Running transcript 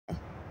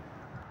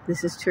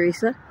This is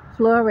Teresa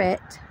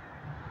Florette,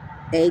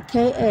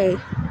 aka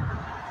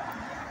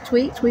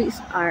TWEETS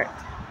Art.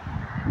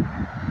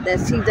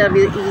 That's TWEETS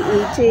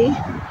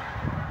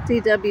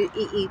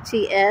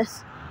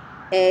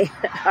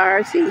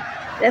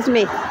That's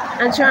me.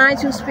 I'm trying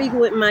to speak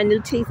with my new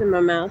teeth in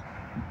my mouth.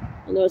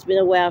 I know it's been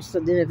a while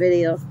since I did a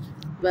video,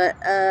 but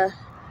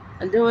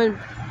I'm doing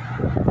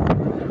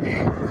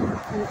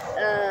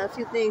a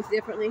few things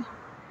differently.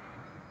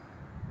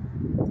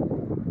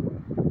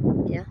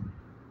 Yeah,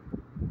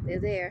 they're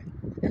there.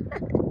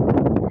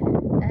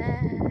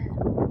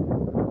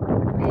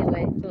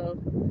 Anyway, so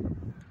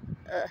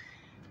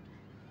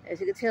as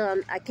you can tell,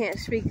 I can't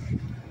speak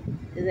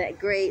that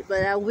great,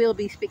 but I will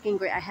be speaking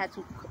great. I had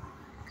to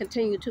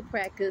continue to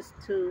practice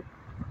to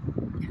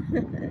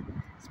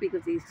speak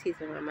with these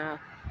teeth in my mouth.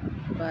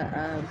 But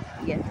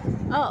yeah.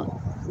 Oh,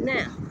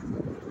 now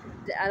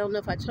I don't know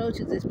if I told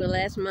you this, but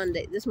this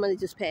Monday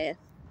just passed.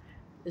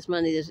 This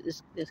Monday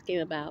just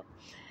came about.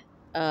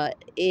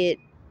 It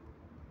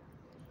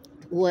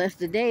was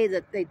the day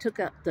that they took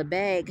up the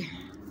bag,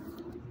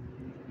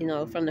 you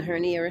know, from the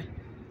hernia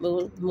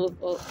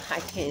removal. I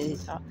can't even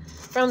talk.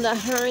 From the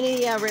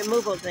hernia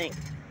removal thing,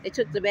 they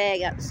took the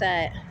bag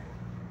outside.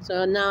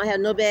 So now I have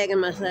no bag in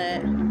my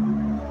side.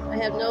 I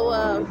have no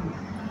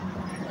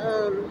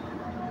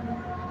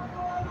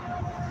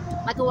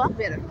I can walk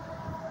better.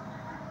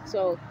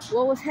 So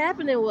what was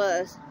happening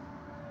was,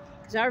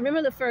 because I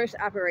remember the first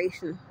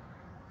operation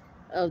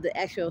of the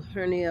actual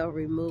hernia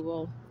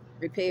removal,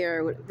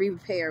 repair, whatever you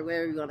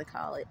want to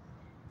call it.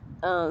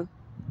 I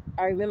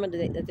remember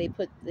that they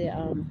put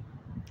the,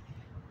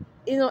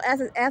 you know,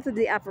 after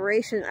the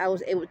operation, I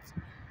was able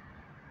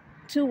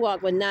to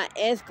walk, but not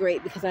as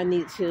great because I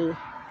needed to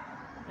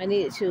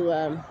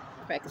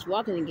practice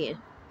walking again,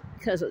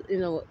 because you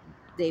know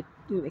they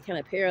kind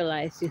of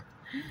paralyzed you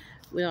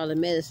with all the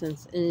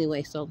medicines.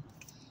 Anyway, so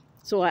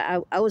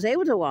I was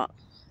able to walk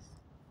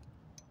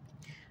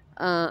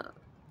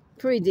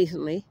pretty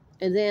decently,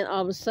 and then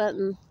all of a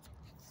sudden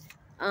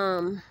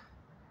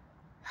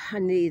I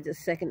needed a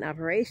second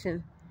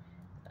operation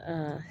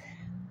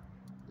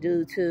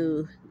due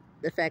to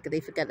the fact that they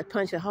forgot to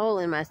punch a hole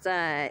in my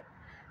side.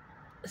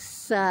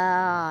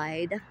 I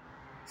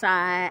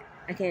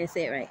can't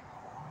say it right.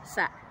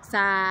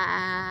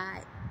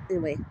 Side.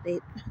 Anyway, they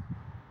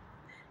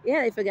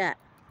forgot,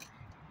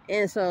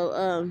 and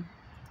so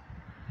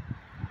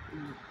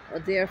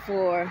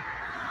therefore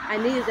I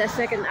needed that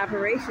second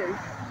operation,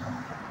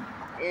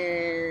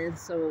 and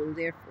so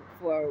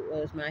therefore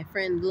was my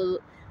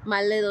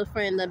little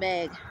friend the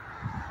bag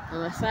on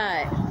my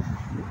side.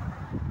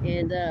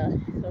 And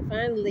so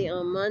finally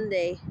on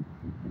Monday,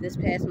 this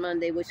past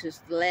Monday, which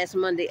is the last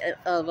Monday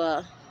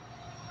of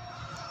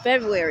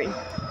February,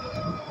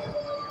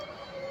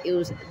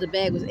 the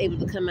bag was able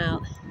to come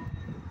out,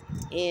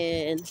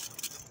 and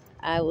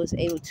I was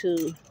able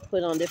to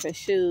put on different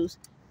shoes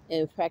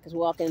and practice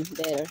walking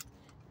better.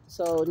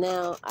 So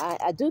now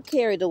I do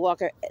carry the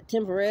walker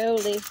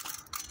temporarily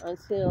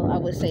until, I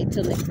would say,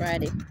 till next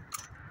Friday.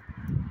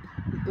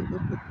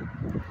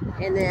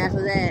 And then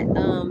after that,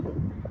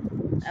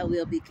 I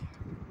will be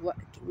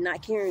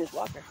not carrying this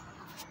walker.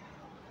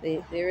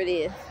 There it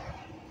is.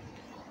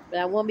 But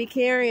I won't be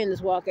carrying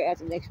this walker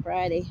after next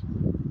Friday,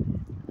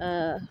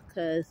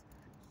 because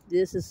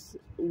this is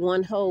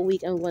one whole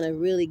week I'm going to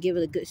really give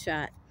it a good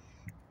shot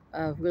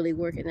of really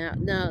working out.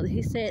 Now,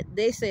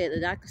 the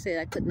doctor said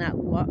I could not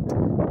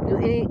do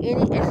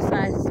any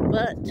exercises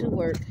but to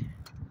work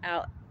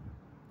out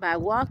by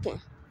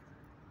walking,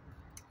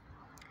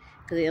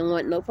 because they don't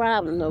want no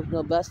problem, no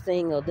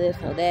busting or this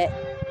or that,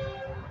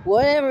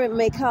 whatever it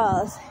may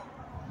cause.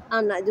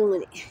 I'm not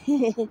doing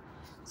it.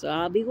 So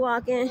I'll be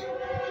walking,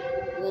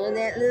 doing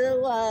that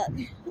little walk,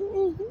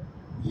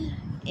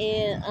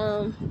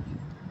 and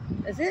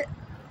that's it.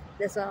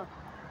 That's all.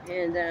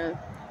 And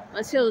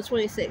until the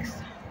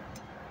 26th.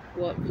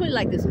 Well, put it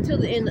like this: until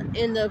the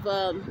end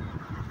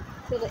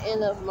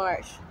of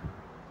March.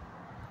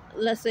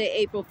 Let's say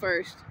April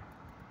 1st.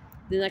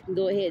 Then I can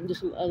go ahead and do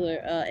some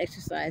other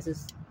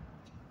exercises.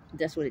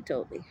 That's what he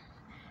told me.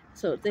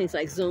 So things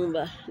like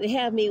Zumba. They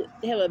have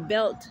a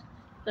belt,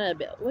 not a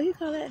belt. What do you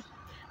call that?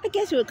 I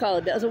guess you would call it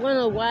a belt. It's one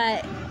of the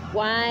wide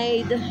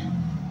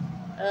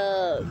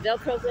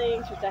Velcro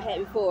things, which I had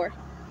before,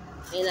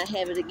 and I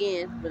have it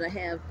again. But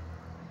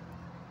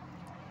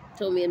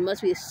told me it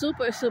must be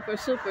super, super,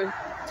 super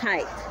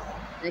tight.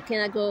 I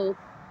cannot go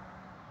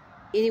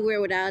anywhere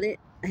without it.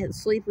 I have to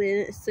sleep in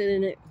it, sit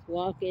in it,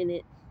 walk in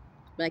it,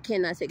 but I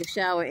cannot take a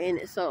shower in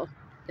it, so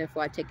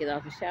therefore I take it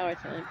off at shower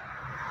time.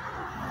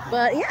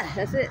 But yeah,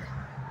 that's it.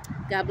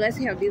 God bless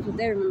you. Have a beautiful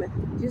day. Remember,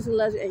 Jesus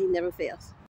loves you and he never fails.